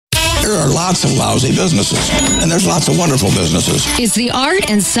There are lots of lousy businesses, and there's lots of wonderful businesses. It's the art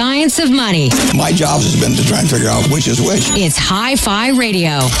and science of money. My job has been to try and figure out which is which. It's Hi-Fi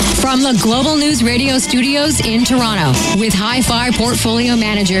Radio from the Global News Radio studios in Toronto with Hi-Fi portfolio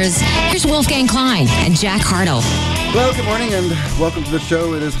managers. Here's Wolfgang Klein and Jack Hartle. Hello, good morning, and welcome to the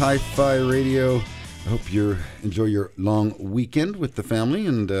show. It is Hi-Fi Radio. I hope you enjoy your long weekend with the family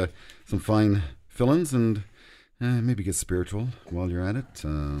and some fine fill-ins, and maybe get spiritual while you're at it.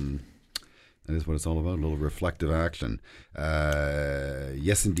 That is what it's all about, a little reflective action.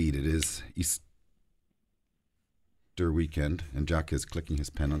 Yes, indeed, it is Easter weekend, and Jack is clicking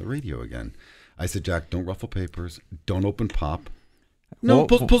his pen on the radio again. I said, Jack, don't ruffle papers, don't open pop. No,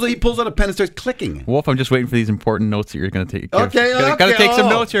 he pulls out a pen and starts clicking. Wolf, I'm just waiting for these important notes that you're going to take. Okay. Got to take some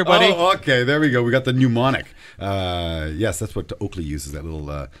notes here, buddy. Oh, okay, there we go. We got the mnemonic. Yes, that's what Oakley uses, that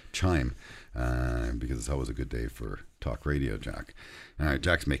little chime, because it's always a good day for talk radio, Jack. All right,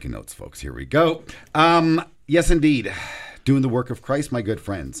 Jack's making notes, folks. Here we go. Yes, indeed. Doing the work of Christ, my good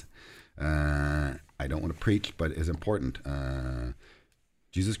friends. I don't want to preach, but it's important.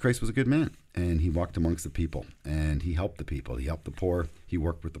 Jesus Christ was a good man, and he walked amongst the people, and he helped the people. He helped the poor. He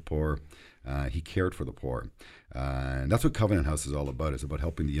worked with the poor. He cared for the poor. And that's what Covenant House is all about. It's about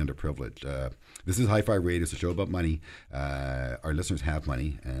helping the underprivileged. This is Hi-Fi Radio. It's a show about money. Our listeners have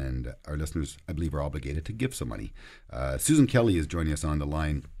money, and our listeners, I believe, are obligated to give some money. Susan Kelly is joining us on the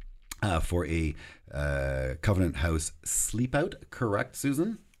line for a Covenant House sleep out. Correct,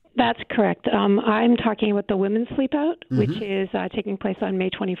 Susan? That's correct. I'm talking about the Women's Sleep Out, which is taking place on May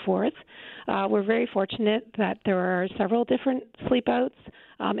 24th. We're very fortunate that there are several different sleep outs,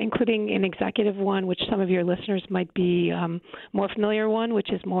 including an executive one, which some of your listeners might be more familiar one, which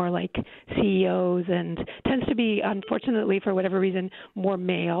is more like CEOs and tends to be, unfortunately, for whatever reason, more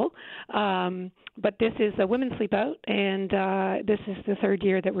male. But this is a Women's Sleep Out, and this is the third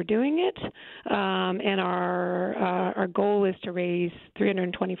year that we're doing it. And our goal is to raise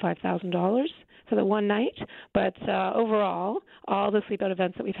 $325,000 for the one night. But overall, all the sleep out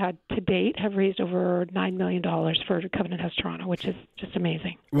events that we've had to date have raised over $9 million for Covenant House Toronto, which is just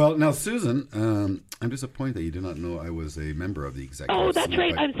amazing. Well, now, Susan, I'm disappointed that you did not know I was a member of the executive. Oh, that's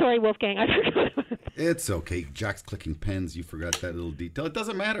right. I'm sorry, Wolfgang. I forgot. It's okay. Jack's clicking pens. You forgot that little detail. It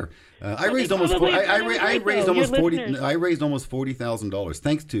doesn't matter. I raised almost $40,000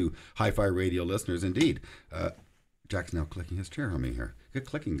 thanks to Hi-Fi Radio listeners. Indeed, Jack's now clicking his chair on me here. Good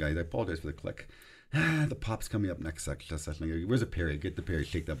clicking, guys. I apologize for the click. The pop's coming up next section. Where's a Perry? Get the Perry.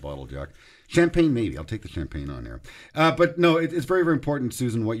 Shake that bottle, Jack. Champagne, maybe. I'll take the champagne on there. But no, it's very, very important,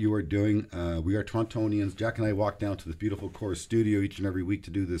 Susan, what you are doing. We are Torontonians. Jack and I walk down to this beautiful Corus studio each and every week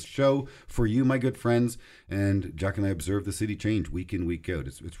to do this show for you, my good friends. And Jack and I observe the city change week in, week out.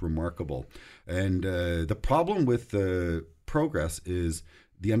 It's remarkable. And the problem with progress is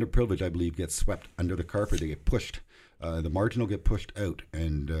the underprivileged, I believe, gets swept under the carpet. They get pushed. The marginal get pushed out,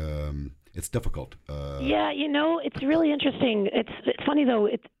 and it's difficult. Yeah, it's really interesting. It's funny, though.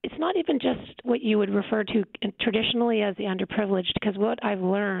 It's not even just what you would refer to traditionally as the underprivileged, because what I've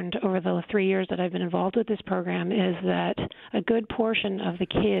learned over the 3 years that I've been involved with this program is that a good portion of the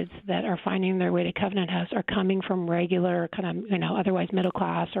kids that are finding their way to Covenant House are coming from regular kind of, otherwise middle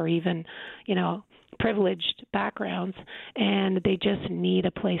class or even, privileged backgrounds, and they just need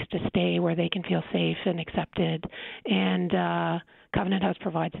a place to stay where they can feel safe and accepted, and Covenant House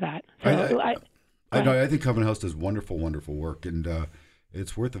provides that. So I think Covenant House does wonderful, wonderful work, and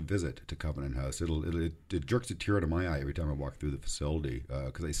it's worth a visit to Covenant House. It jerks a tear out of my eye every time I walk through the facility,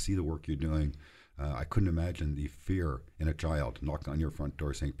 because I see the work you're doing. I couldn't imagine the fear in a child knocking on your front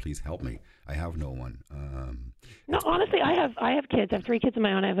door saying, "Please help me. I have no one." No, honestly, I have kids. I have 3 kids of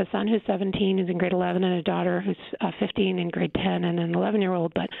my own. I have a son who's 17, who's in grade 11, and a daughter who's 15 in grade 10, and an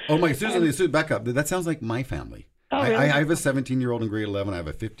 11-year-old. But Susan, back up. That sounds like my family. Oh, really? I have a 17-year-old in grade 11. I have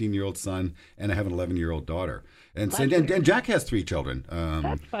a 15-year-old son, and I have an 11-year-old daughter. And Jack has 3 children.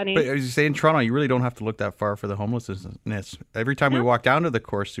 That's funny. But as you say, in Toronto, you really don't have to look that far for the homelessness. Every time we walk down to the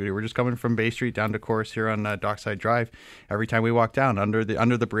Corus studio, we're just coming from Bay Street down to Corus here on Dockside Drive. Every time we walk down under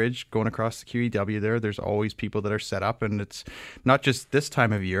the bridge, going across the QEW there's always people that are set up. And it's not just this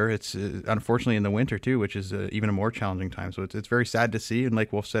time of year. It's unfortunately in the winter, too, which is even a more challenging time. So it's very sad to see. And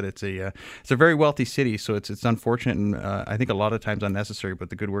like Wolf said, it's a very wealthy city. So it's unfortunate and I think a lot of times unnecessary. But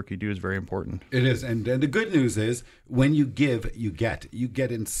the good work you do is very important. It is. And the good news is when you give, you get. You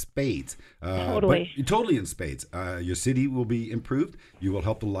get in spades. Totally. Totally in spades. Your city will be improved. You will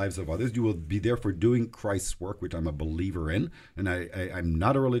help the lives of others. You will be there for doing Christ's work, which I'm a believer in. And I'm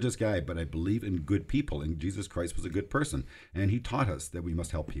not a religious guy, but I believe in good people. And Jesus Christ was a good person. And he taught us that we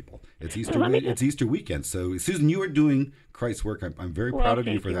must help people. It's Easter weekend. So, Susan, you are doing Christ's work. I'm very proud of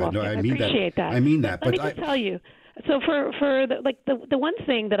you for that. No, I mean appreciate that. I mean that. Let me just tell you. So for the one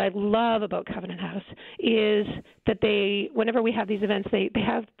thing that I love about Covenant House is that whenever we have these events, they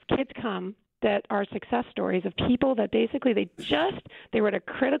have kids come that are success stories of people that basically they were at a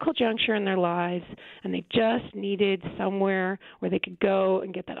critical juncture in their lives and they just needed somewhere where they could go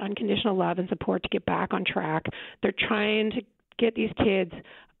and get that unconditional love and support to get back on track. They're trying to get these kids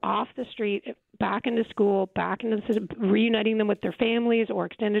off the street, back into school, back into the system, reuniting them with their families or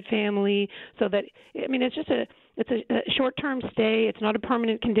extended family, so that, I mean, it's a short-term stay. It's not a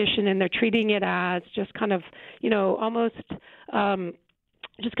permanent condition, and they're treating it as just kind of, almost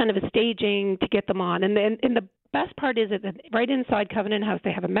just kind of a staging to get them on. And the best part is that right inside Covenant House,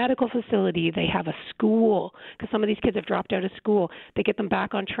 they have a medical facility, they have a school, because some of these kids have dropped out of school. They get them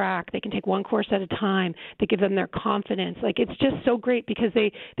back on track. They can take one course at a time. They give them their confidence. Like, it's just so great because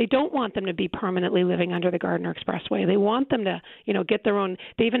they don't want them to be permanently living under the Gardiner Expressway. They want them to, get their own.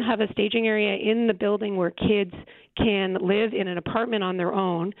 They even have a staging area in the building where kids can live in an apartment on their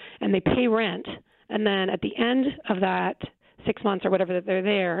own, and they pay rent. And then at the end of that 6 months or whatever that they're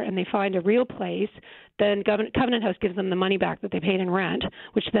there, and they find a real place, then Covenant House gives them the money back that they paid in rent,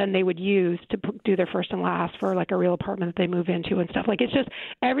 which then they would use to do their first and last for like a real apartment that they move into and stuff. Like, it's just,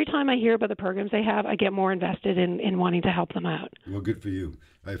 every time I hear about the programs they have, I get more invested in wanting to help them out. Well, good for you.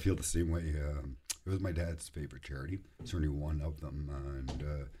 I feel the same way. It was my dad's favorite charity. Certainly one of them.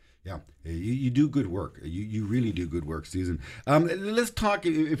 Yeah, you do good work. You really do good work, Susan. Let's talk,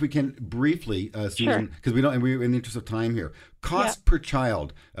 if we can, briefly, Susan, because we're in the interest of time here. Cost per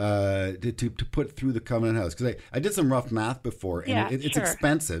child to put through the Covenant House, because I did some rough math before, and it's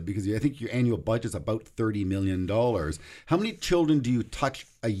expensive, because I think your annual budget is about $30 million. How many children do you touch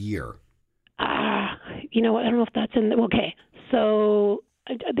a year? You know what? I don't know if that's in. Okay, so.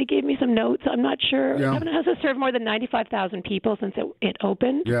 They gave me some notes. I'm not sure. Yeah. Covenant House has served more than 95,000 people since it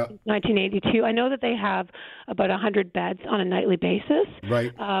opened in 1982. I know that they have about 100 beds on a nightly basis.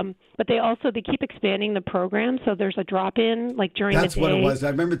 Right. But they keep expanding the program, so there's a drop-in during the day. That's what it was.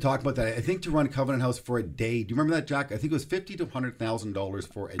 I remember talking about that. I think to run Covenant House for a day. Do you remember that, Jack? I think it was $50,000 to $100,000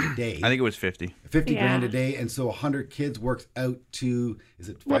 for a day. I think it was 50. 50 grand a day, and so 100 kids works out to, is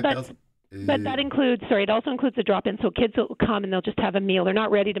it 5,000? But that includes, it also includes the drop-in. So kids will come and they'll just have a meal. They're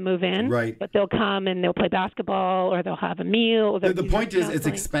not ready to move in, right? But they'll come and they'll play basketball, or they'll have a meal. Or the point is, it's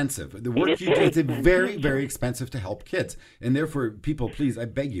expensive. The work you do, it's very, very expensive to help kids. And therefore, people, please, I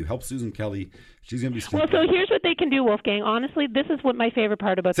beg you, help Susan Kelly. She's going to be sleeping. Well, so here's what they can do, Wolfgang. Honestly, this is what my favorite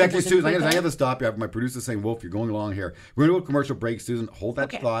part about Actually, Susan, I have to stop you. I have my producer saying, Wolf, you're going along here. We're going to go to a commercial break, Susan. Hold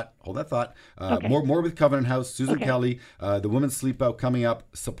that thought. Okay. More with Covenant House. Susan Kelly, the Women's Sleep Out coming up.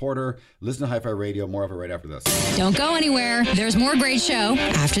 Support her. Listen to Hi-Fi Radio. More of it right after this. Don't go anywhere. There's more great show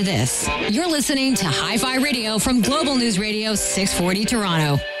after this. You're listening to Hi-Fi Radio from Global News Radio 640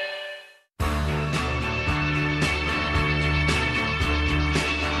 Toronto.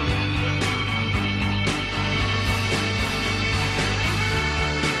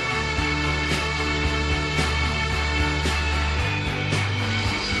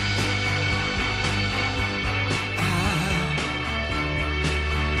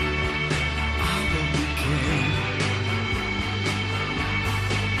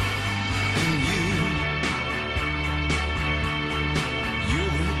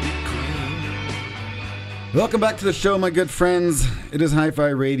 Welcome back to the show, my good friends. It is Hi-Fi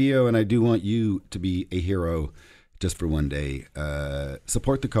Radio, and I do want you to be a hero just for one day.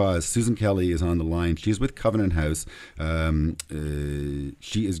 Support the cause. Susan Kelly is on the line. She is with Covenant House.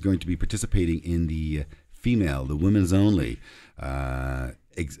 She is going to be participating in the women's only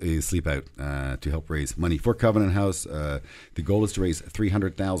sleep out to help raise money for Covenant House. The goal is to raise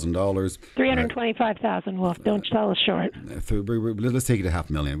 $300,000. $325,000. Wolf, don't sell us short. Let's take it to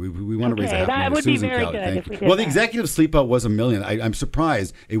 $500,000. We want to raise $500,000. That would Susan be very Kelly, good if we did. Well, the executive sleep out was $1 million. I'm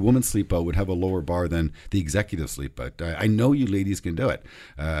surprised a woman's sleep out would have a lower bar than the executive sleep out. I know you ladies can do it.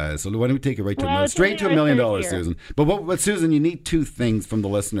 So why don't we take it right to $1 million? Straight to $1 million, Susan. But Susan, you need two things from the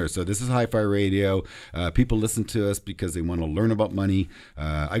listeners. So this is Hi-Fi Radio. People listen to us because they want to learn about money.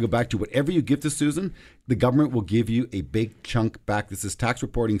 I go back to whatever you give to Susan, the government will give you a big chunk back. This is tax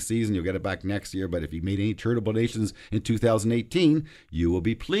reporting season. You'll get it back next year. But if you made any charitable donations in 2018, you will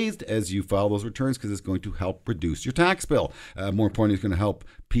be pleased as you file those returns because it's going to help reduce your tax bill. More importantly, it's going to help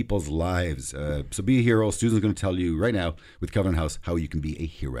people's lives. So be a hero. Susan's going to tell you right now with Covenant House how you can be a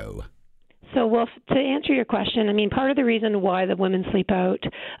hero. So, Wolf, to answer your question, I mean, part of the reason why the women's sleep out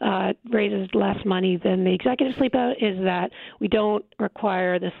raises less money than the executive sleep out is that we don't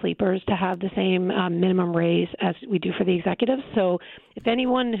require the sleepers to have the same minimum raise as we do for the executives. So if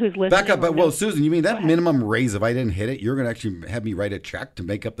anyone who's listening... Back up, well, Susan, you mean that minimum raise, if I didn't hit it, you're going to actually have me write a check to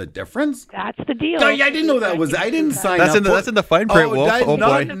make up the difference? That's the deal. I didn't know that was... I didn't sign up for... That's in the fine print, Wolf. I did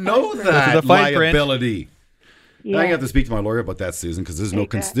not know that. That's in the fine print. Liability. Yeah. I have to speak to my lawyer about that, Susan, because there's no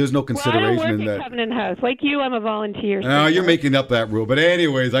consideration in that. Covenant House. Like you, I'm a volunteer. No, you're making up that rule. But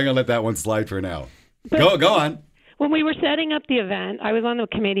anyways, I'm gonna let that one slide for now. Go on. When we were setting up the event, I was on the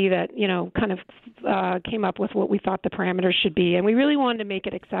committee that kind of came up with what we thought the parameters should be, and we really wanted to make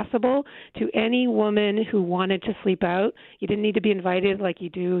it accessible to any woman who wanted to sleep out. You didn't need to be invited like you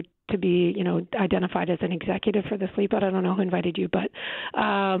do to be, identified as an executive for the sleep out. I don't know who invited you, but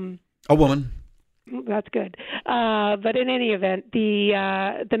a woman. That's good. But in any event,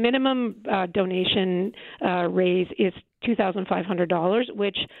 the minimum donation raise is $2,500,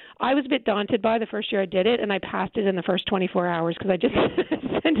 which I was a bit daunted by the first year I did it, and I passed it in the first 24 hours because I just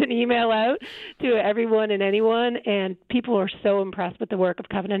sent an email out to everyone and anyone, and people are so impressed with the work of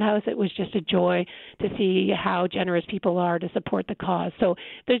Covenant House. It was just a joy to see how generous people are to support the cause. So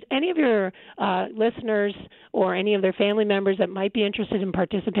if there's any of your listeners or any of their family members that might be interested in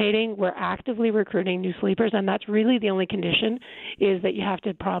participating, we're actively recruiting new sleepers, and that's really the only condition is that you have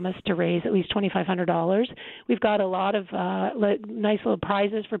to promise to raise at least $2,500. We've got a lot of nice little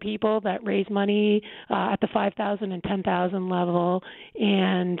prizes for people that raise money at the $5,000 and $10,000 level,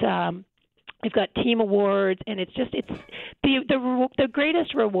 and we've got team awards, and it's the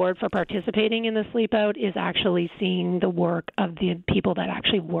greatest reward for participating in the sleep out is actually seeing the work of the people that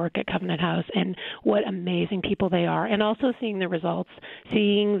actually work at Covenant House and what amazing people they are, and also seeing the results,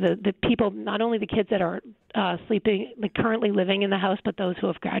 seeing the people, not only the kids that are currently living in the house, but those who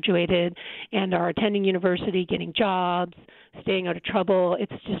have graduated and are attending university, getting jobs, staying out of trouble.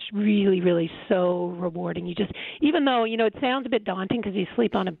 It's just really, really so rewarding. You just, even though, it sounds a bit daunting because you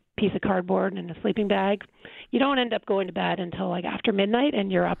sleep on a piece of cardboard and a sleeping bag, you don't end up going to bed until like after midnight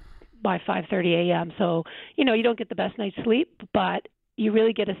and you're up by 5:30 a.m. So, you don't get the best night's sleep, but you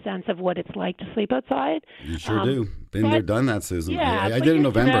really get a sense of what it's like to sleep outside. You sure do. Been there, done that, Susan. Yeah, I did in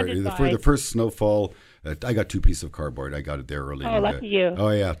November. The first snowfall, I got 2 pieces of cardboard. I got it there early. Oh, lucky you. Oh,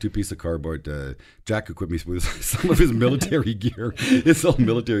 yeah, 2 pieces of cardboard. Jack equipped me with some of his military gear. His old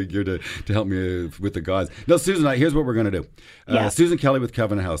military gear to help me with the gauze. No, Susan, here's what we're going to do. Susan Kelly with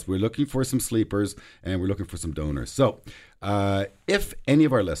Covenant House. We're looking for some sleepers, and we're looking for some donors. So if any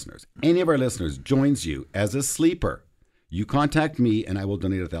of our listeners joins you as a sleeper, you contact me, and I will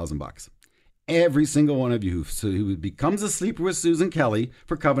donate $1,000. Every single one of you who becomes a sleeper with Susan Kelly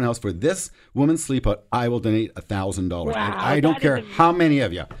for Covenant House for this woman's sleep out, I will donate $1,000. Wow, I don't care how many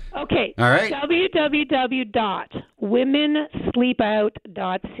of you. Okay. All right.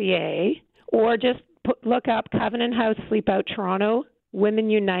 www.womensleepout.ca, or just look up Covenant House Sleep Out Toronto. Women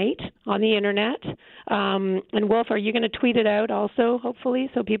Unite on the internet. And Wolf, are you going to tweet it out also, hopefully,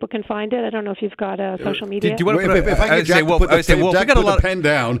 so people can find it? I don't know if you've got a social media. Do you want to if I get Jack to put the pen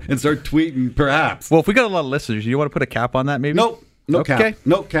down and start tweeting, perhaps. Well, if we got a lot of listeners, do you want to put a cap on that, maybe? Nope. No cap.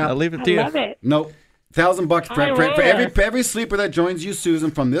 No cap. I'll leave it to you. I love it. Nope. $1,000 for every sleeper that joins you,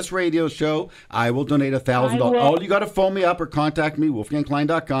 Susan, from this radio show. I will donate $1,000. All you got to phone me up or contact me,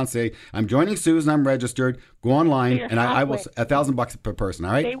 wolfgangklein.com. Say I'm joining Susan. I'm registered. Go online, and I will $1,000 per person.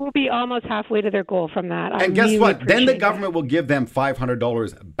 All right. They will be almost halfway to their goal from that. And guess what? Then the government will give them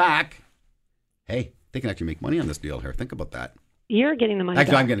 $500 back. Hey, they can actually make money on this deal here. Think about that. You're getting the money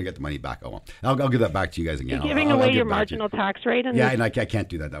Actually, back. I'm going to get the money back. I'll give that back to you guys again. You're giving away your marginal tax rate? And I can't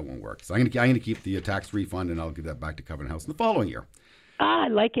do that. That won't work. So I'm going to keep the tax refund, and I'll give that back to Covenant House in the following year. I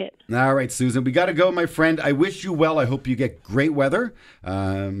like it. All right, Susan, we got to go, my friend. I wish you well. I hope you get great weather.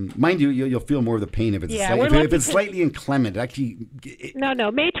 Mind you, you'll feel more of the pain if it's slightly inclement. Actually,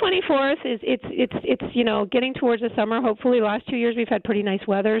 no. May 24th it's getting towards the summer. Hopefully, last 2 years we've had pretty nice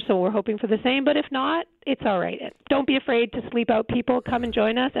weather, so we're hoping for the same. But if not, it's all right. Don't be afraid to sleep out. People, come and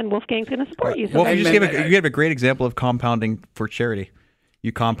join us, and Wolfgang's going to support you. Wolf, you gave a great example of compounding for charity.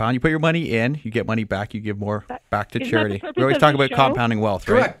 You compound. You put your money in. You get money back. You give more back to isn't that charity. the purpose We always of talk the about show? compounding wealth,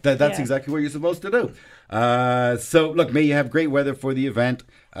 right? Correct. That's Yeah. exactly what you're supposed to do. So, look, may you have great weather for the event.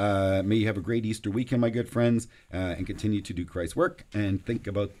 May you have a great Easter weekend, my good friends, and continue to do Christ's work and think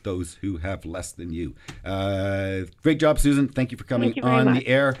about those who have less than you. Great job, Susan. Thank you for coming Thank you very on much. the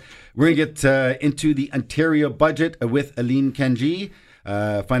air. We're going to get into the Ontario budget with Aline Kenji.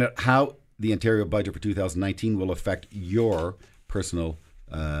 Find out how the Ontario budget for 2019 will affect your personal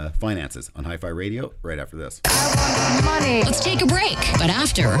finances on Hi-Fi Radio right after this. Let's take a break. But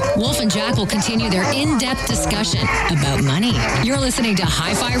after, Wolf and Jack will continue their in-depth discussion about money. You're listening to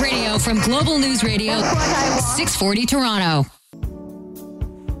Hi-Fi Radio from Global News Radio, 640 Toronto.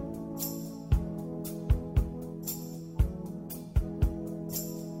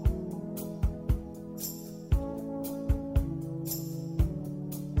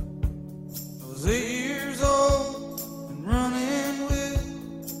 I was 8 years old and running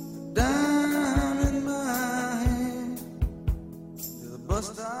with a dime in my hand to the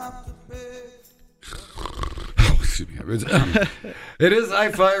bus stop to bed. Oh, excuse me. It is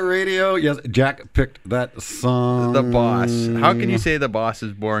Hi-Fi Radio. Yes, Jack picked that song. The Boss. How can you say The Boss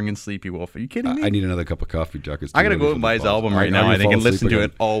is boring and sleepy, Wolf? Are you kidding me? I need another cup of coffee, Jack. It's too I'm going to early go for and buy The his Boss. album right now, I'm I gonna think, and fall listen asleep to again.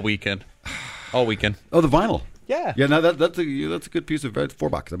 it all weekend. All weekend. Oh, the vinyl. Yeah. Yeah, no, that's a good piece of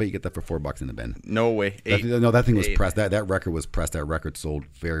 $4. I bet you get that for $4 in the bin. No way. That thing was Eight. pressed. That record was pressed. That record sold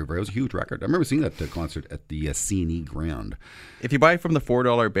very, very. It was a huge record. I remember seeing that concert at the C&E Ground. If you buy from the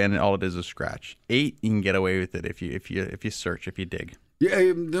 $4 bin, all it is scratch. $8, you can get away with it if you search, if you dig.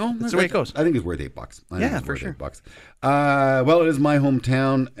 Yeah, no, That's the way it goes. I think it's worth $8. I think Yeah, it's for worth sure. $8. Well, it is my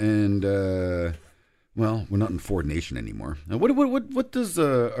hometown, and well, we're not in Ford Nation anymore. What does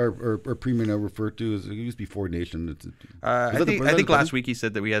our premier now refer to as? It used to be Ford Nation. I think last week he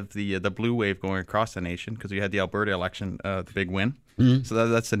said that we had the blue wave going across the nation because we had the Alberta election, the big win. Mm-hmm. So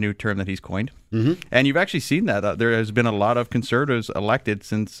that's the new term that he's coined. Mm-hmm. And you've actually seen that. There has been a lot of Conservatives elected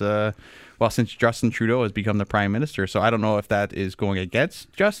since Justin Trudeau has become the Prime Minister. So I don't know if that is going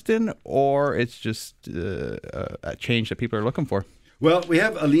against Justin or it's just a change that people are looking for. Well, we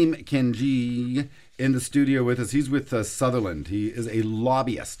have Alim Kenji in the studio with us. He's with Sutherland. He is a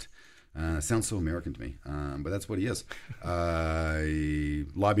lobbyist. Sounds so American to me, but that's what he is.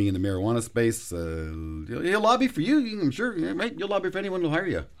 Lobbying in the marijuana space. He'll lobby for you, I'm sure. Right? You'll lobby for anyone who'll hire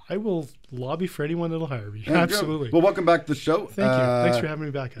you. I will lobby for anyone that'll hire me. Yeah, Absolutely. Well, welcome back to the show. Thank you. Thanks for having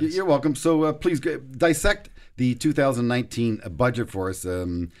me back, guys. You're welcome. So please dissect the 2019 budget for us.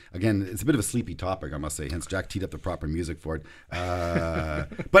 Again, it's a bit of a sleepy topic, I must say. Hence, Jack teed up the proper music for it.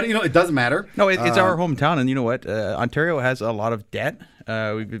 But, it doesn't matter. No, it's our hometown. And you know what? Ontario has a lot of debt.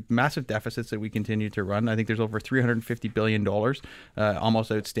 We've got massive deficits that we continue to run. I think there's over $350 billion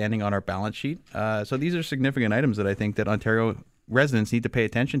almost outstanding on our balance sheet. So these are significant items that I think that Ontario residents need to pay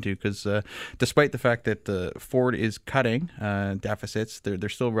attention to because despite the fact that Ford is cutting deficits, they're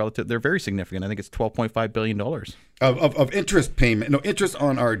still relative. They're very significant. I think it's $12.5 billion. Of interest payment. No, interest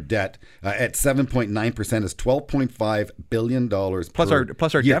on our debt at 7.9% is $12.5 billion.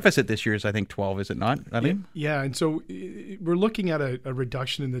 Plus our deficit this year is, I think, 12, is it not, Alim? Yeah, and so we're looking at a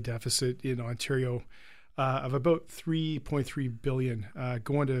reduction in the deficit in Ontario of about $3.3 billion,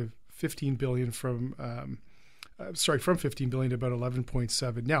 going to $15 billion from 15 billion to about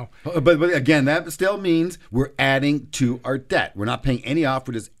 11.7. Now, but again, that still means we're adding to our debt. We're not paying any off.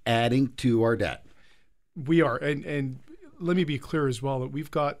 We're just adding to our debt. we are, and let me be clear as well that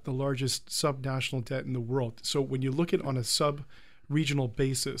we've got the largest subnational debt in the world. So when you look at it on a sub-regional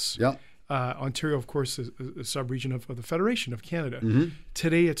basis, Yeah. Ontario, of course, is a sub-region of the Federation of Canada. Mm-hmm.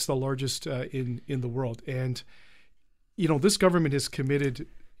 Today, it's the largest in the world, and this government is committed.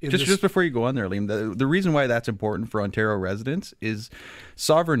 Just before you go on there, Liam, the reason why that's important for Ontario residents is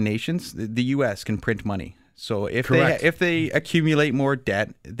sovereign nations, the U.S. can print money. So if they accumulate more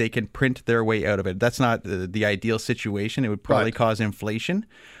debt, they can print their way out of it. That's not the ideal situation. It would probably cause inflation,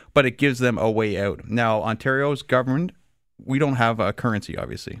 but it gives them a way out. Now, Ontario's government, we don't have a currency,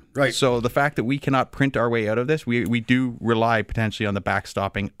 obviously. Right. So the fact that we cannot print our way out of this, we do rely potentially on the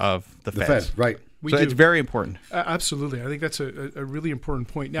backstopping of the Feds. Fed, right. It's very important. Absolutely. I think that's a really important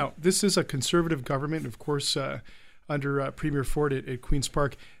point. Now, this is a conservative government, of course, under Premier Ford at Queen's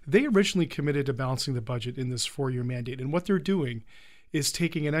Park. They originally committed to balancing the budget in this 4-year mandate. And what they're doing is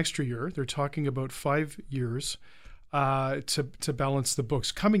taking an extra year. They're talking about 5 years to balance the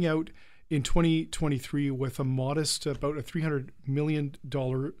books, coming out in 2023 with a modest, about a $300 million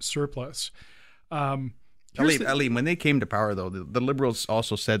surplus. Alim, when they came to power, though, the Liberals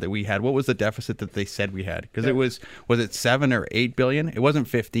also said that we had, what was the deficit that they said we had? Because it was it 7 or 8 billion? It wasn't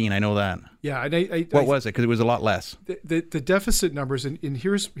 15, I know that. Yeah, and what was it? Because it was a lot less. The deficit numbers, and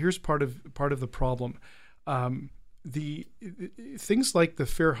here's part of the problem. The things like the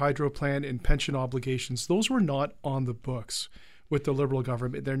Fair Hydro Plan and pension obligations, those were not on the books with the Liberal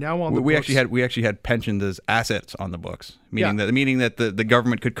government. They're now on the books. We actually had pensions as assets on the books, meaning that the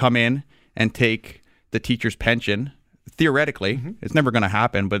government could come in and take the teacher's pension. Theoretically, it's never going to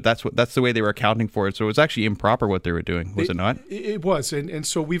happen, but that's the way they were accounting for it. So it was actually improper what they were doing, was it not? It was, and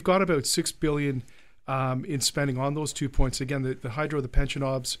so we've got about $6 billion in spending on those 2 points. Again, the hydro, the pension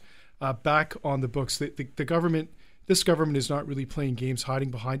obs, back on the books. The government, this government is not really playing games,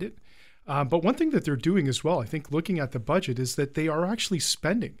 hiding behind it. But one thing that they're doing as well, I think, looking at the budget, is that they are actually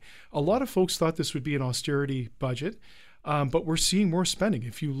spending. A lot of folks thought this would be an austerity budget. But we're seeing more spending.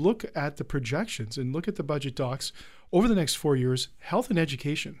 If you look at the projections and look at the budget docs over the next 4 years, health and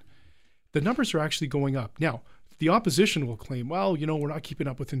education, the numbers are actually going up. Now, the opposition will claim, well, we're not keeping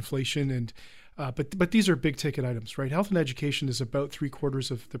up with inflation, and but these are big ticket items, right? Health and education is about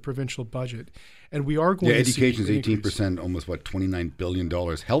 3/4 of the provincial budget, and we are going. Yeah, to education is see 18%, almost $29 billion.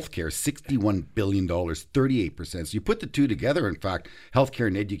 Healthcare, $61 billion, 38%. So you put the two together, in fact, healthcare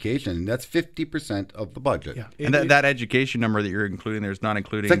and education, and that's 50% of the budget. Yeah, and that education number that you're including there is not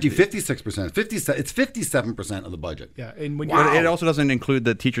including. It's actually 56%. It's 57% of the budget. Yeah, and when But it also doesn't include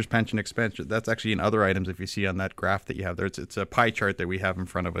the teacher's pension expense. That's actually in other items. If you see on that graph that you have there, it's a pie chart that we have in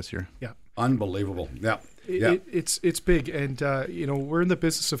front of us here. Yeah. Unbelievable. Yeah. It's big. And, we're in the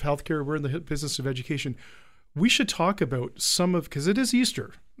business of healthcare. We're in the business of education. We should talk about because it is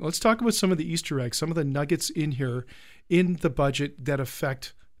Easter. Let's talk about some of the Easter eggs, some of the nuggets in here in the budget that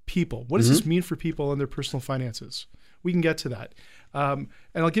affect people. What does this mean for people and their personal finances? We can get to that. And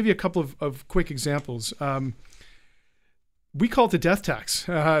I'll give you a couple of quick examples. We call it the death tax.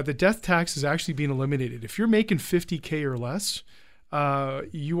 The death tax is actually being eliminated. If you're making $50K or less,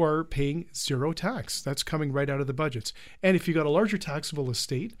 you are paying zero tax. That's coming right out of the budgets. And if you got a larger taxable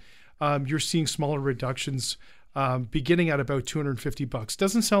estate, you're seeing smaller reductions beginning at about $250.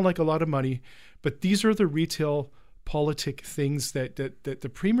 Doesn't sound like a lot of money, but these are the retail politic things that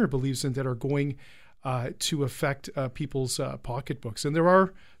the Premier believes in that are going to affect people's pocketbooks. And there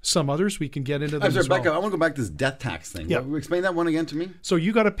are some others. We can get into them. I'm sorry, Becca, I want to go back to this death tax thing. Yeah. Explain that one again to me. So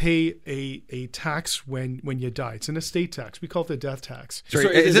you got to pay a tax when you die. It's an estate tax. We call it the death tax. Sorry,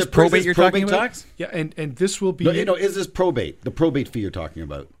 is this probate you're talking about? Tax? Yeah, and this will be... No, is this probate? The probate fee you're talking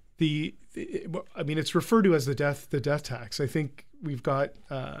about? It's referred to as the death tax. I think we've got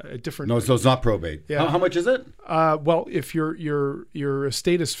a different... No, so it's not probate. Yeah. How much is it? Well, if your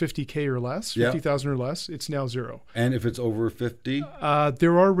estate is $50K or less, $50,000 or less, it's now zero. And if it's over 50?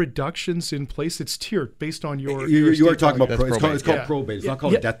 There are reductions in place. It's tiered based on your You are talking value. about it's called probate. It's not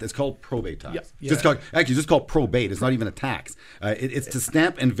called death. It's called probate tax. Yeah. It's just called probate. It's not even a tax. It's to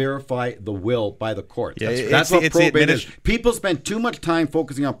stamp and verify the will by the court. Yeah, That's what probate is. People spend too much time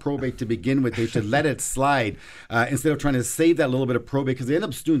focusing on probate to begin with. They should let it slide instead of trying to save that little bit of probate, because they end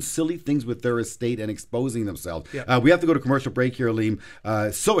up doing silly things with their estate and exposing themselves. Yeah. We have to go to commercial break here, Liam.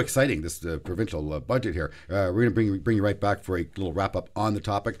 So exciting, this provincial budget here. We're going to bring you right back for a little wrap up on the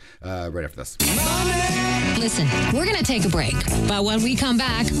topic right after this. Listen, we're going to take a break, but when we come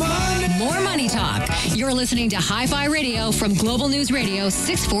back, more money talk. You're listening to Hi-Fi Radio from Global News Radio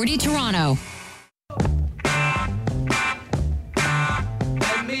 640 Toronto.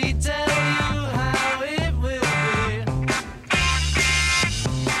 Let me tell you how it will be.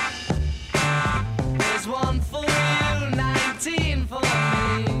 There's one for you, 19 for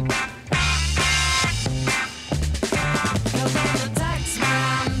me. 'Cause I'm the tax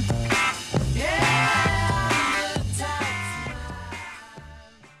man. Yeah, I'm the tax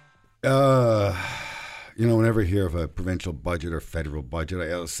man. Whenever I hear of a provincial budget or federal budget,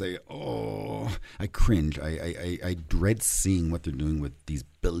 I always say, I cringe. I dread seeing what they're doing with these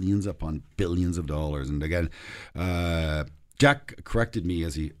billions upon billions of dollars. And again, Jack corrected me,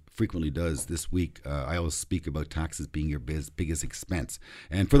 as he frequently does this week. I always speak about taxes being your biggest expense.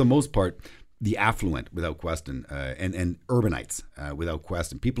 And for the most part, the affluent, without question, and urbanites, without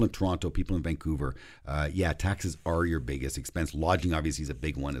question. People in Toronto, people in Vancouver, taxes are your biggest expense. Lodging, obviously, is a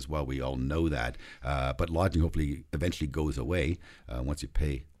big one as well. We all know that. But lodging hopefully eventually goes away once you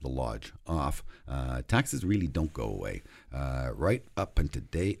pay the lodge off. Taxes really don't go away right up until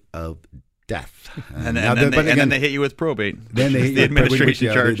day of death. And then they hit you with probate. Then they hit the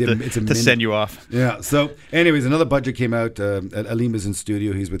administration charge to send you off. Yeah. So, anyways, another budget came out. Alim is in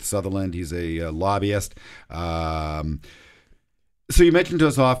studio. He's with Sutherland. He's a lobbyist. So you mentioned to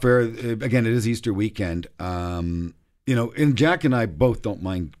us off air, again, it is Easter weekend. And Jack and I both don't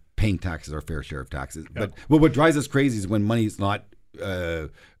mind paying taxes, our fair share of taxes. But what drives us crazy is when money is not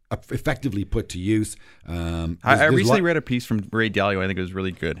effectively put to use. I recently read a piece from Ray Dalio. I think it was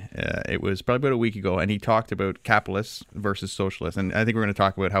really good. It was probably about a week ago, and he talked about capitalists versus socialists. And I think we're going to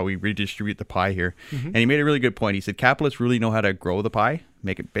talk about how we redistribute the pie here. Mm-hmm. And he made a really good point. He said capitalists really know how to grow the pie,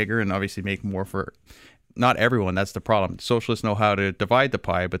 make it bigger, and obviously make more for not everyone. That's the problem. Socialists know how to divide the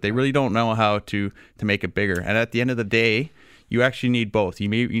pie, but they really don't know how to make it bigger. And at the end of the day, you actually need both. You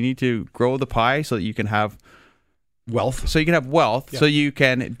need to grow the pie so that you can have wealth. So you can have wealth, so you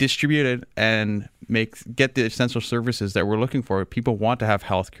can distribute it and get the essential services that we're looking for. People want to have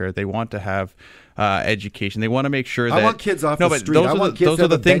healthcare. They want to have education. They want to make sure that I want kids off the street. Those are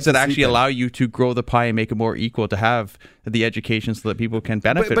the things that actually allow you to grow the pie and make it more equal, to have the education so that people can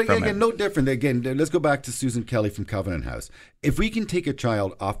benefit from again, it. No different. Again, let's go back to Susan Kelly from Covenant House. If we can take a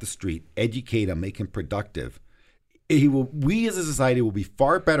child off the street, educate him, make him productive, we as a society will be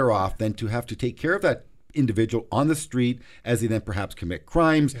far better off than to have to take care of that individual on the street as they then perhaps commit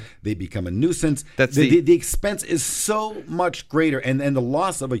crimes. They become a nuisance. That's the expense is so much greater, and the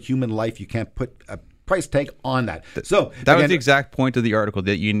loss of a human life, you can't put a price tag on that. So that was the exact point of the article,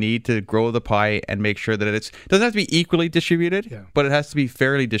 that you need to grow the pie and make sure that it doesn't have to be equally distributed, but it has to be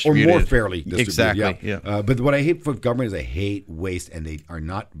fairly distributed. Or more fairly distributed. Exactly. Yeah. But what I hate for government is I hate waste, and they are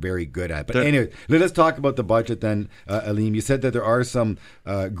not very good at it. But anyway, let us talk about the budget then, Aleem. You said that there are some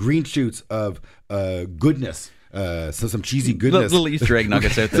green shoots of goodness. So some cheesy goodness, little Easter egg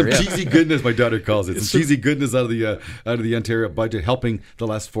nuggets out there. Some cheesy goodness, my daughter calls it. Some cheesy goodness out of the Ontario budget, helping the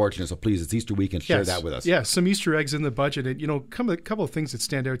less fortunate. So please, it's Easter weekend. Share that with us. Yeah, some Easter eggs in the budget. And a couple of things that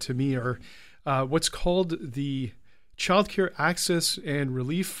stand out to me are what's called the Childcare Access and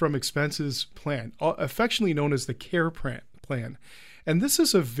Relief from Expenses Plan, affectionately known as the CARE Plan. And this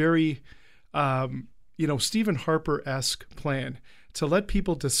is a very Stephen Harper-esque plan to let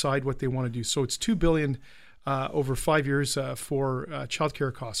people decide what they want to do. So it's $2 billion. Over 5 years for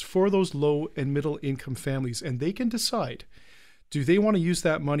childcare costs for those low and middle income families. And they can decide, do they want to use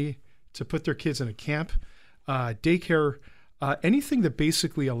that money to put their kids in a camp, daycare, anything that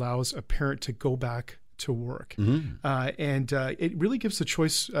basically allows a parent to go back to work. Mm-hmm. And it really gives the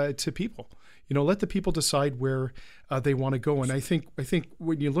choice to people. Let the people decide where they want to go. And I think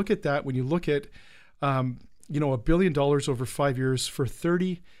when you look at that, when you look at $1 billion over 5 years for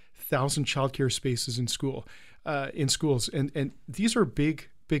 30,000 childcare spaces in schools, and these are big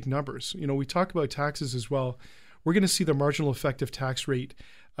numbers. We talk about taxes as well. We're going to see the marginal effective tax rate.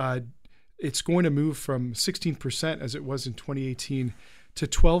 It's going to move from 16% as it was in 2018 to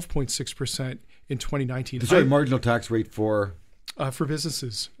 12.6% in 2019. Sorry, marginal tax rate for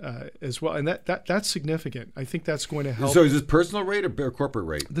businesses as well, and that's significant. I think that's going to help. So is this personal rate or corporate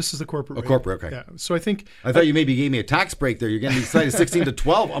rate? This is the corporate rate. Corporate, okay. Yeah. So I thought you maybe gave me a tax break there. You're getting excited. 16 to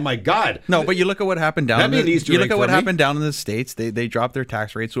 12. Oh my God. No, but you look at what happened down. That'd be an Easter egg for me. Happened down in the States. They dropped their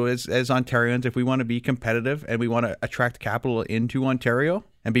tax rate. So as Ontarians, if we want to be competitive and we want to attract capital into Ontario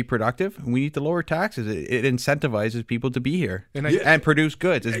and be productive, we need to lower taxes. It incentivizes people to be here and produce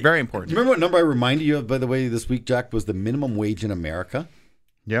goods. It's very important. Remember what number I reminded you of, by the way, this week, Jack, was the minimum wage in America?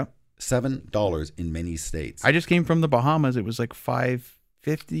 Yeah. $7 in many states. I just came from the Bahamas. It was like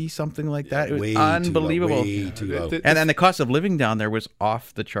 $5.50, something like that. It was unbelievable. Way too low. And the cost of living down there was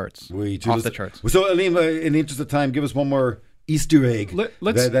off the charts. Way too off the charts. So, Aleem, in the interest of time, give us one more Easter egg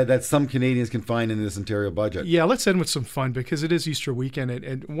that some Canadians can find in this Ontario budget. Yeah, let's end with some fun because it is Easter weekend.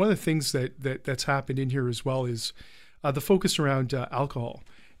 And one of the things that's happened in here as well is the focus around alcohol.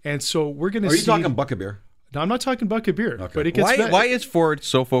 And so we're going to see... Are you talking bucket beer? No, I'm not talking bucket beer, okay. But it gets why is Ford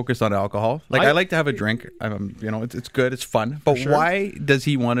so focused on alcohol? I like to have a drink. It's good, it's fun. But why does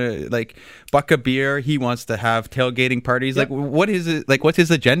he want to bucket beer? He wants to have tailgating parties. Yeah. What is it? What's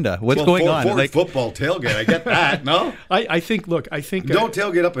his agenda? What's going on? Ford football tailgate. I get that. No, I think. Don't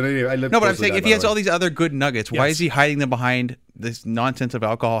tailgate up in any. But I'm saying if he has all these other good nuggets, why is he hiding them behind this nonsense of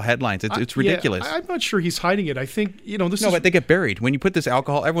alcohol headlines? It's ridiculous. I'm not sure he's hiding it. I think but they get buried when you put this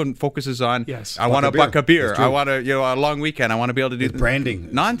alcohol. Everyone focuses on. Yes, I want a bucket beer. I want a long weekend. I want to be able to do branding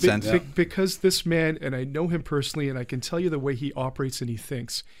nonsense. Because this man, and I know him personally, and I can tell you the way he operates and he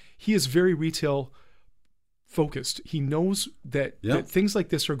thinks. He is very retail focused. He knows that things like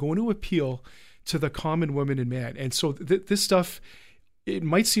this are going to appeal to the common woman and man, and so this stuff. It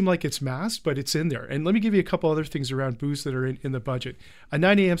might seem like it's masked, but it's in there. And let me give you a couple other things around booze that are in the budget. A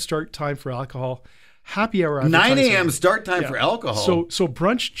 9 a.m. start time for alcohol. Happy hour. 9 a.m. start time for alcohol. So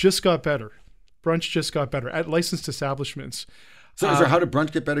brunch just got better. At licensed establishments. So, how did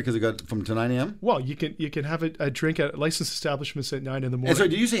brunch get better because it got from to 9 a.m.? Well, you can have a drink at licensed establishments at 9 in the morning. And so,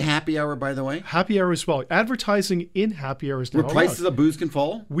 did you say happy hour, by the way? Happy hour as well. Advertising in happy hour is now Where prices allowed. of booze can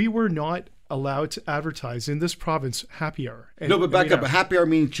fall? We were not allowed to advertise in this province happy hour. No, but back up. Happy hour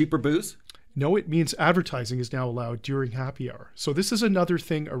means cheaper booze? No, it means advertising is now allowed during happy hour. So this is another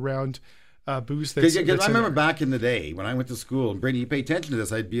thing around booze that's Because I remember back in the day when I went to school, and Brady, you pay attention to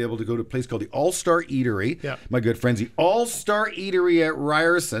this, I'd be able to go to a place called the All-Star Eatery. Yeah. My good friends, the All-Star Eatery at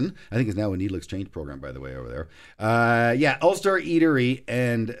Ryerson. I think it's now a needle exchange program, by the way, over there. All-Star Eatery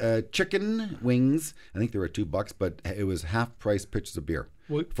and chicken wings. I think they were $2, but it was half-price pitchers of beer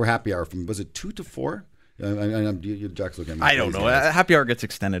for happy hour. From was it 2 to 4? Jack's looking at me. I don't know. Happy hour gets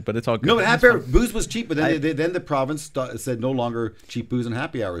extended, but it's all good. No, but happy hour booze was cheap, but then the province said no longer cheap booze and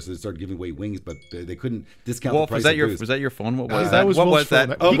happy hours. So they started giving away wings, but they couldn't discount the price of booze. Was that your phone? What was that? That was what Wolf's was that?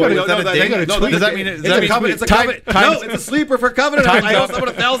 phone. Oh, boy, no, Does that mean it's a covenant? No, it's a sleeper for Covenant. I owe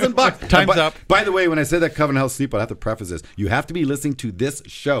someone $1,000. Time's up. By the way, when I say that Covenant House sleep, I have to preface this. You have to be listening to this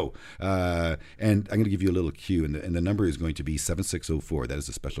show, and I'm going to give you a little cue, and the number is going to be 7604. That is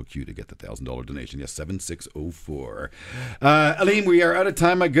a special cue to get the $1,000 donation. Yes, 7604. Aleem, we are out of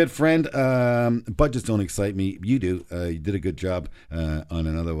time, my good friend. Budgets don't excite me. You do. You did a good job on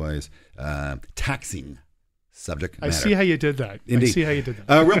an otherwise taxing subject matter. I see how you did that. Indeed. I see how you did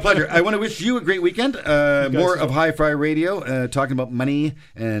that. Real pleasure. I want to wish you a great weekend. More of Hi-Fi Radio, talking about money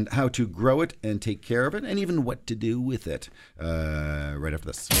and how to grow it and take care of it, and even what to do with it. Right after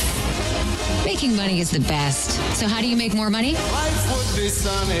this. Making money is the best. So how do you make more money? Life would be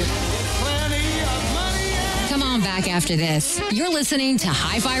sunny. Plenty of money. Come on back after this. You're listening to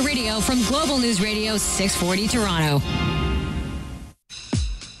Hi-Fi Radio from Global News Radio 640 Toronto.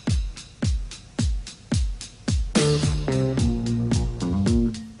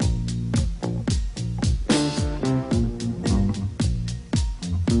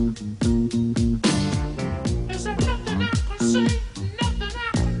 Is there nothing I can say, nothing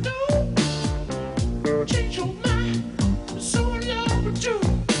I can do? Change your mind, so in love with you.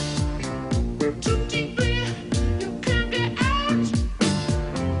 Too deep in, you can't get out.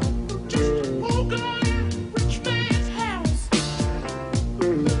 Just a poor girl in a rich man's house.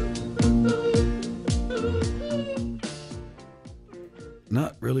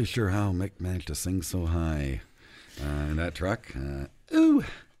 Not really sure how Mick managed to sing so high in that track. Ooh,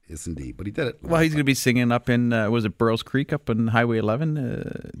 yes, indeed. But he did it. Well, he's going to be singing up in, was it Burroughs Creek up in Highway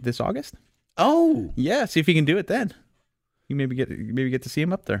 11 this August? Oh, Yeah, see if he can do it then. You maybe get to see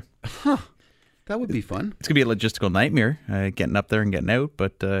him up there. that would be fun. It's going to be a logistical nightmare getting up there and getting out,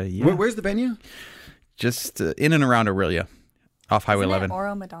 but yeah. Where's the venue? Just in and around Aurelia off Highway 11.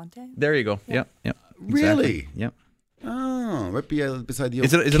 Oro Medonte? There you go. Yep. Really? Exactly. Yep. Oh, right beside the old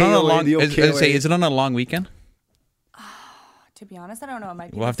Is it on a long? the old Is it on a long weekend? To be honest, I don't know. It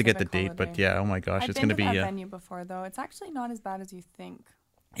might be. We'll have to get the civic date, but holiday. yeah. Oh my gosh, I've it's been going to to be. that venue before, though. It's actually not as bad as you think.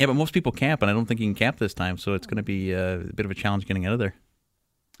 Yeah, but most people camp, and I don't think you can camp this time, so it's going to be a bit of a challenge getting out of there.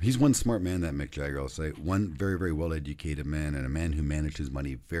 He's one smart man, that Mick Jagger, I'll say. One very, very well-educated man, and a man who managed his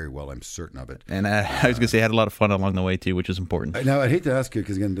money very well. I'm certain of it. And I was going to say, I had a lot of fun along the way, too, which is important. Now, I'd hate to ask you,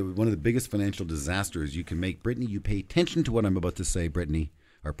 because, again, one of the biggest financial disasters you can make, Brittany, you pay attention to what I'm about to say, Brittany,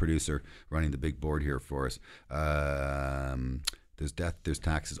 our producer, running the big board here for us. There's death, there's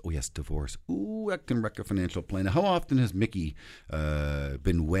taxes. Oh, yes, divorce. Ooh, that can wreck a financial plan. How often has Mickey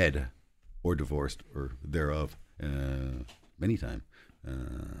been wed or divorced or thereof? Many times.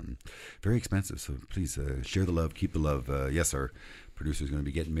 Very expensive, so please share the love, keep the love. Yes, our producer is going to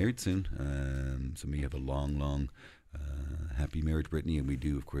be getting married soon, so may you have a long, happy marriage, Brittany, and we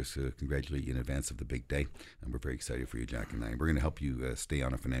do, of course, congratulate you in advance of the big day, and we're very excited for you, Jack and I. We're going to help you stay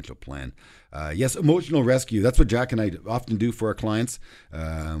on a financial plan. Yes, emotional rescue. That's what Jack and I often do for our clients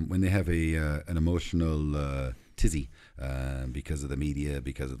when they have an emotional tizzy because of the media,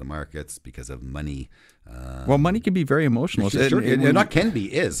 because of the markets, because of money. Well, money can be very emotional. Sure, not can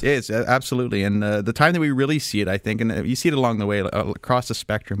be, is. It is, absolutely. And the time that we really see it, I think, and you see it along the way, across the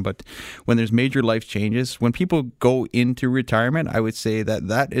spectrum, but when there's major life changes, when people go into retirement, I would say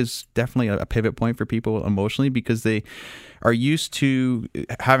that is definitely a pivot point for people emotionally, because they are used to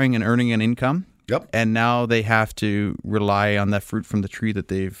having and earning an income. Yep. And now they have to rely on that fruit from the tree that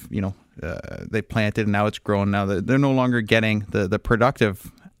they've, they planted, and now it's grown. Now they're no longer getting the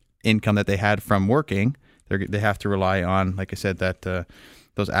productive income that they had from working. They have to rely on, like I said, that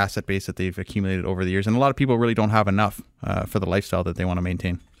those asset base that they've accumulated over the years. And a lot of people really don't have enough for the lifestyle that they want to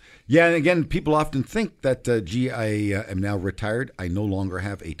maintain. Yeah, and again, people often think that, I am now retired. I no longer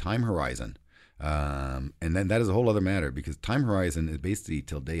have a time horizon. And then that is a whole other matter because time horizon is basically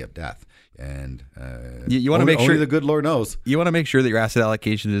till day of death. And You want to make only sure the good Lord knows. You want to make sure that your asset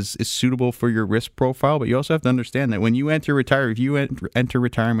allocation is suitable for your risk profile, but you also have to understand that when you enter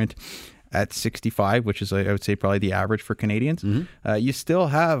retirement at 65, which is, I would say, probably the average for Canadians, you still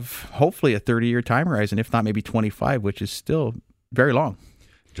have hopefully a 30-year time horizon, if not maybe 25, which is still very long.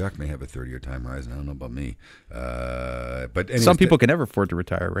 Jack may have a 30-year time horizon. I don't know about me. But anyways, some people can never afford to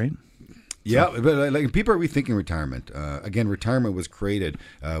retire, right? Yeah, but like people are rethinking retirement. Again, retirement was created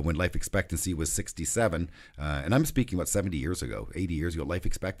when life expectancy was 67, and I'm speaking about 70 years ago, 80 years ago. Life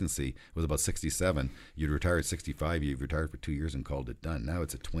expectancy was about 67. You'd retire at 65. You've retired for 2 years and called it done. Now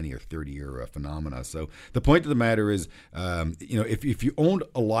it's a 20 or 30 year phenomena. So the point of the matter is, if you owned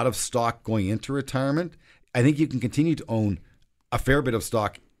a lot of stock going into retirement, I think you can continue to own a fair bit of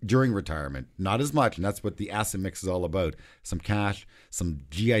stock during retirement, not as much, and that's what the asset mix is all about. Some cash, some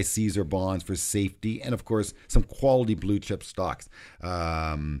GICs or bonds for safety, and of course, some quality blue chip stocks.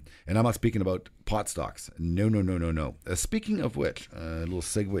 And I'm not speaking about pot stocks. No. Speaking of which, a little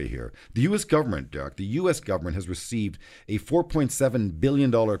segue here. The U.S. government, Derek, has received a $4.7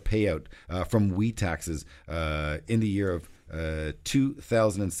 billion payout from weed taxes in the year of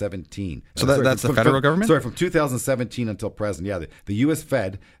 2017. So that's the federal government? Sorry, from 2017 until present. Yeah, the U.S.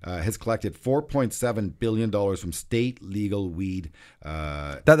 Fed has collected $4.7 billion from state legal weed.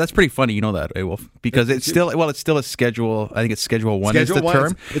 That's pretty funny, you know that, Wolf, because it's still a schedule. I think it's Schedule 1 is the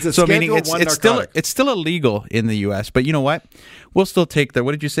term. It's a Schedule 1 narcotic. It's still illegal in the U.S., but you know what? We'll still take the,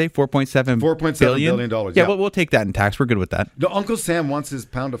 what did you say, $4.7 billion? Yeah, we'll take that in tax. We're good with that. No, Uncle Sam wants his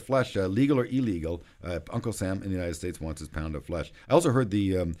pound of flesh, legal or illegal. Uncle Sam in the United States wants his pound of flesh. I also heard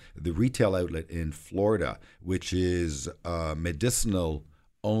the retail outlet in Florida, which is medicinal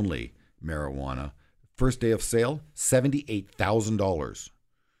only marijuana. First day of sale, $78,000.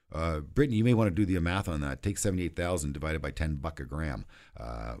 Brittany, you may want to do the math on that. Take 78,000 divided by $10 a gram.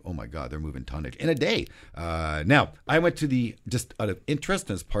 Oh my God, they're moving tonnage in a day. Now, I went to just out of interest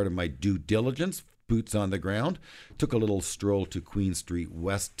as part of my due diligence, boots on the ground, took a little stroll to Queen Street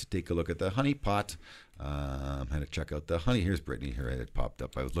West to take a look at the Honey Pot. Had to check out the honey. Here's Brittany. Here it popped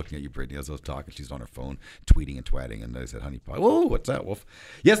up. I was looking at you, Brittany, as I was talking. She's on her phone, tweeting and twatting, and I said, "Honey Pot." Whoa, what's that, Wolf?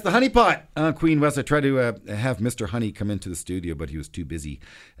 Yes, the Honey Pot on Queen West. I tried to have Mr. Honey come into the studio, but he was too busy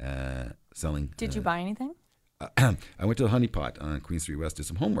selling. Did you buy anything? I went to the Honey Pot on Queen Street West, did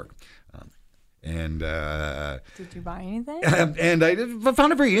some homework. And did you buy anything? And I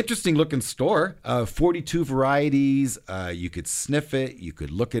found a very interesting looking store. 42 varieties. You could sniff it. You could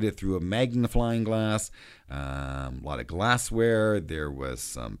look at it through a magnifying glass. A lot of glassware. There was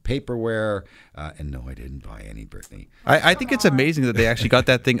some paperware. And no, I didn't buy any, Brittany. I think it's amazing that they actually got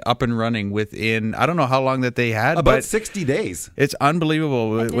that thing up and running within, I don't know how long that they had. About 60 days. It's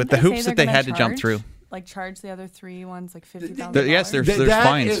unbelievable with the hoops that they had to jump through. Like charge the other three ones like $50,000? Yes, there's fines.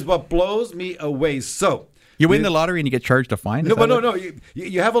 That is what blows me away. So you win the lottery and you get charged a fine? No.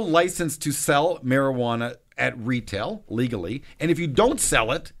 You have a license to sell marijuana at retail legally, and if you don't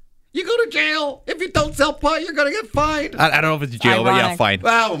sell it, you go to jail. If you don't sell pot, you're going to get fined. I don't know if it's jail, but yeah, fine.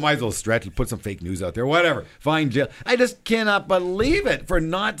 Well, might as well stretch and put some fake news out there. Whatever. Fine, jail. I just cannot believe it. For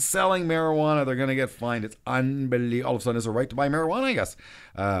not selling marijuana, they're going to get fined. It's unbelievable. All of a sudden, it's a right to buy marijuana, I guess.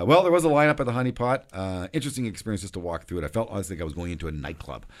 Well, there was a lineup at the Honey Pot. Interesting experience just to walk through it. I felt honestly like I was going into a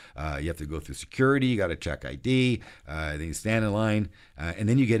nightclub. You have to go through security. You got to check ID. Then you stand in line. And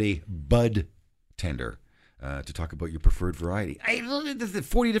then you get a bud tender. To talk about your preferred variety. There's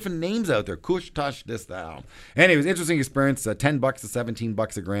 40 different names out there. Kush, Tush, this, that. Anyways, interesting experience. $10 to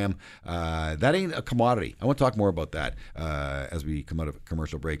 $17 a gram. That ain't a commodity. I want to talk more about that as we come out of a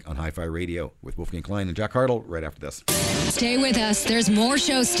commercial break on Hi-Fi Radio with Wolfgang Klein and Jack Hartle right after this. Stay with us. There's more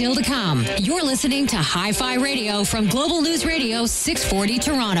shows still to come. You're listening to Hi-Fi Radio from Global News Radio 640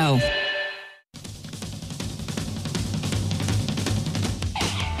 Toronto.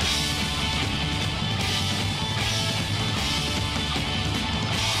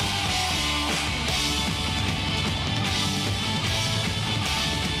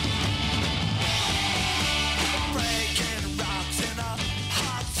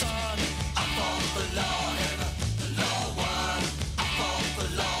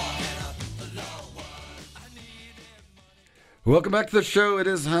 Welcome back to the show. It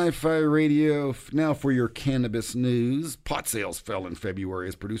is Hi-Fi Radio. Now for your cannabis news. Pot sales fell in February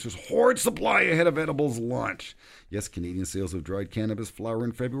as producers hoard supply ahead of edibles launch. Yes, Canadian sales of dried cannabis flower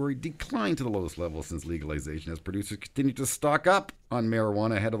in February declined to the lowest level since legalization as producers continue to stock up on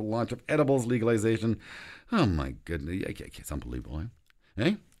marijuana ahead of the launch of edibles legalization. Oh my goodness. It's unbelievable,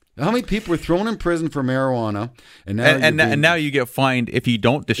 eh? How many people were thrown in prison for marijuana, and now and now you get fined if you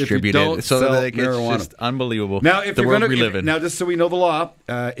don't distribute don't it. So sell like, it's marijuana. just unbelievable. Now, if the you're world going we live in. now, just so we know the law,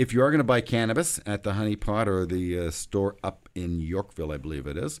 if you are going to buy cannabis at the Honey Pot or the store up in Yorkville, I believe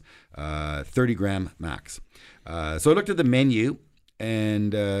it is, 30 gram max. So I looked at the menu,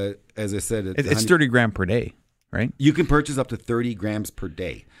 and as I said, It's 30 gram per day, right? You can purchase up to 30 grams per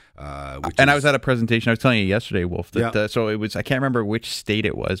day. I was at a presentation. I was telling you yesterday, Wolf. That, Yeah. so it was. I can't remember which state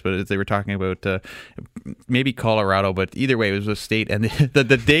it was, but they were talking about maybe Colorado. But either way, it was a state, and the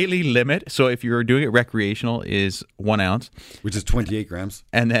daily limit. So if you're doing it recreational, is 1 ounce, which is 28 grams.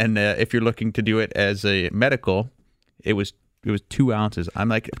 and then if you're looking to do it as a medical, it was 2 ounces. I'm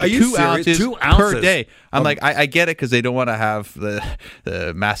like, Are you 2 serious? ounces 2 per ounces? day. I'm like, I get it because they don't want to have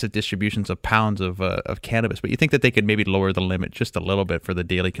the massive distributions of pounds of cannabis, but you think that they could maybe lower the limit just a little bit for the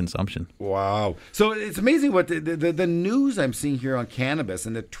daily consumption. Wow. So it's amazing what the news I'm seeing here on cannabis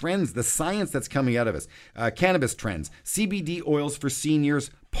and the trends, the science that's coming out of us. Cannabis trends, CBD oils for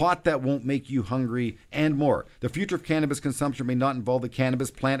seniors, pot that won't make you hungry, and more. The future of cannabis consumption may not involve the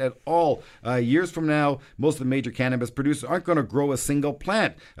cannabis plant at all. Years from now, most of the major cannabis producers aren't going to grow a single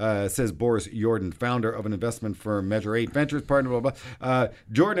plant, says Boris Jordan, founder of an investment firm, Measure 8 Ventures, partner, blah, blah, blah.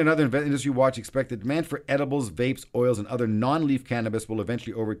 Jordan and other industry watch expect the demand for edibles, vapes, oils, and other non-leaf cannabis will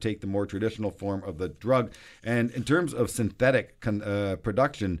eventually overtake the more traditional form of the drug. And in terms of synthetic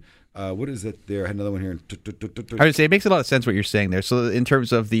production, what is it there? I had another one here. I would say it makes a lot of sense what you're saying there. So in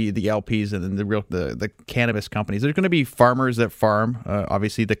terms of the LPs and the cannabis companies, there's going to be farmers that farm,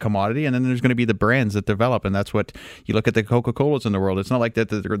 obviously the commodity, and then there's going to be the brands that develop, and that's what you look at the Coca-Colas in the world. It's not like that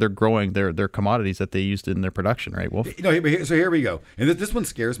they're growing their commodities that they used in their production, right, Wolf? So here we go. And this one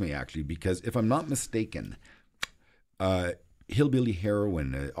scares me actually because if I'm not mistaken, hillbilly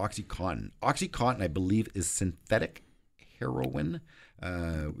heroin, Oxycontin. Oxycontin, I believe, is synthetic heroin.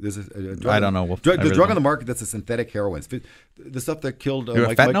 There's a drug. I don't know. The drug on the market that's a synthetic heroin. The stuff that killed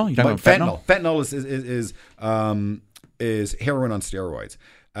fentanyl. You talking about fentanyl? Fentanyl is heroin on steroids.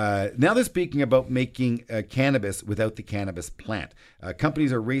 Now they're speaking about making cannabis without the cannabis plant.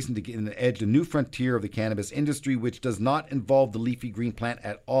 Companies are racing to get an edge, a new frontier of the cannabis industry, which does not involve the leafy green plant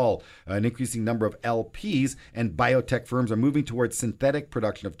at all. An increasing number of LPs and biotech firms are moving towards synthetic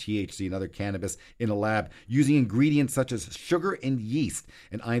production of THC and other cannabis in a lab, using ingredients such as sugar and yeast,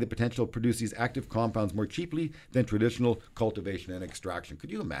 and eyeing the potential to produce these active compounds more cheaply than traditional cultivation and extraction.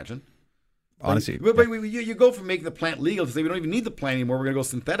 Could you imagine? Honestly, but you go from making the plant legal to say we don't even need the plant anymore. We're going to go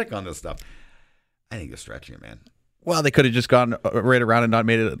synthetic on this stuff. I think you're stretching it, man. Well, they could have just gone right around and not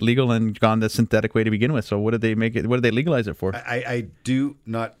made it legal and gone the synthetic way to begin with. So what did they make it? What did they legalize it for? I do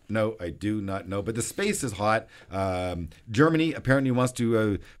not know. I do not know. But the space is hot. Germany apparently wants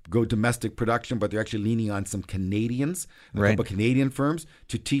to go domestic production, but they're actually leaning on some Canadians, a couple Canadian firms,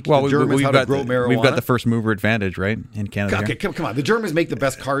 to teach the Germans how to grow marijuana. We've got the first mover advantage, right, in Canada. Okay, come on. The Germans make the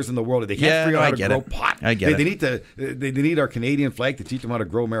best cars in the world. They can't figure out how to grow pot. I get it. They need our Canadian flag to teach them how to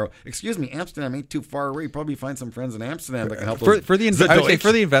grow marijuana. Excuse me, Amsterdam ain't too far away. You probably find some friends in Amsterdam that can help for the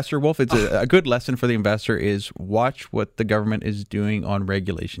investor, Wolf. It's a good lesson for the investor is watch what the government is doing on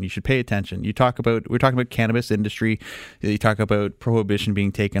regulation. You should pay attention. We're talking about cannabis industry. You talk about prohibition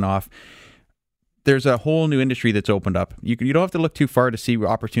being taken off. There's a whole new industry that's opened up. You don't have to look too far to see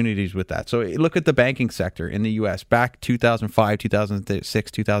opportunities with that. So look at the banking sector in the U.S. Back 2005,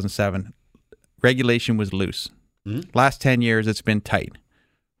 2006, 2007, regulation was loose. Mm-hmm. Last 10 years, it's been tight.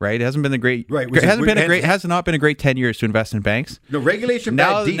 Right, it hasn't been has not been a great 10 years to invest in banks. No regulation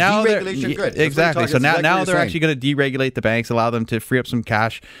bad, deregulation good. Exactly. So now they're actually going to deregulate the banks, allow them to free up some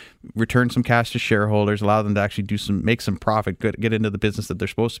cash, return some cash to shareholders, allow them to actually make some profit, get into the business that they're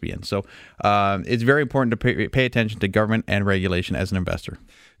supposed to be in. So it's very important to pay attention to government and regulation as an investor.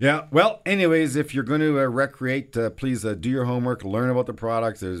 Yeah. Well, anyways, if you're going to recreate, please do your homework, learn about the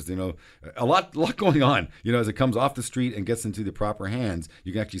products. There's a lot going on. As it comes off the street and gets into the proper hands,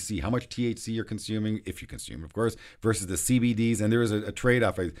 you can actually see how much THC you're consuming, if you consume, of course, versus the CBDs. And there is a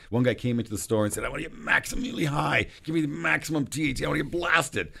trade-off. One guy came into the store and said, "I want to get maximally high. Give me the maximum THC. I want to get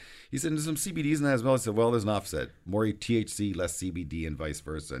blasted." He said, "There's some CBDs in that as well." I said, "Well, there's an offset. More THC, less CBD, and vice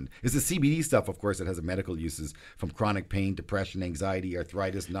versa." And it's the CBD stuff, of course, that has medical uses from chronic pain, depression, anxiety,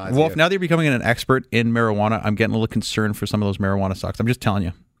 arthritis, nausea. Wolf, now that you're becoming an expert in marijuana, I'm getting a little concerned for some of those marijuana stocks. I'm just telling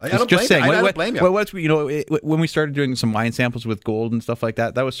you. I don't blame you. When we started doing some mind samples with gold and stuff like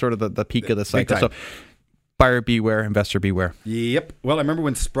that, that was sort of the peak of the cycle. So Buyer beware, investor beware. Yep. Well, I remember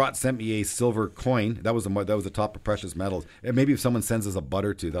when Sprott sent me a silver coin. That was the top of precious metals. And maybe if someone sends us a butt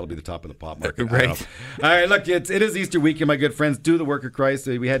or two, that'll be the top of the pop market. Right. All right. Look, it is Easter weekend, my good friends. Do the work of Christ.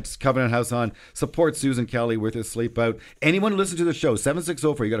 We had Covenant House on. Support Susan Kelly with her sleep out. Anyone who listens to the show,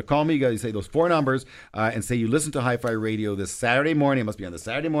 760-4. You got to call me. You got to say those 4 numbers and say you listen to Hi-Fi Radio this Saturday morning. It must be on the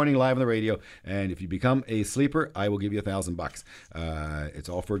Saturday morning live on the radio. And if you become a sleeper, I will give you $1,000. It's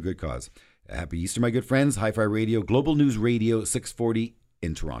all for a good cause. Happy Easter, my good friends. Hi-Fi Radio, Global News Radio, 640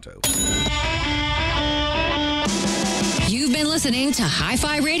 in Toronto. You've been listening to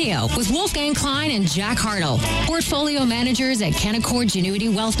Hi-Fi Radio with Wolfgang Klein and Jack Hartle, portfolio managers at Canaccord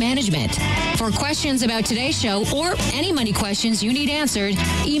Genuity Wealth Management. For questions about today's show or any money questions you need answered,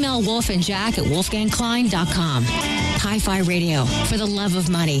 email Wolf and Jack at wolfgangklein.com. Hi-Fi Radio, for the love of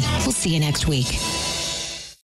money. We'll see you next week.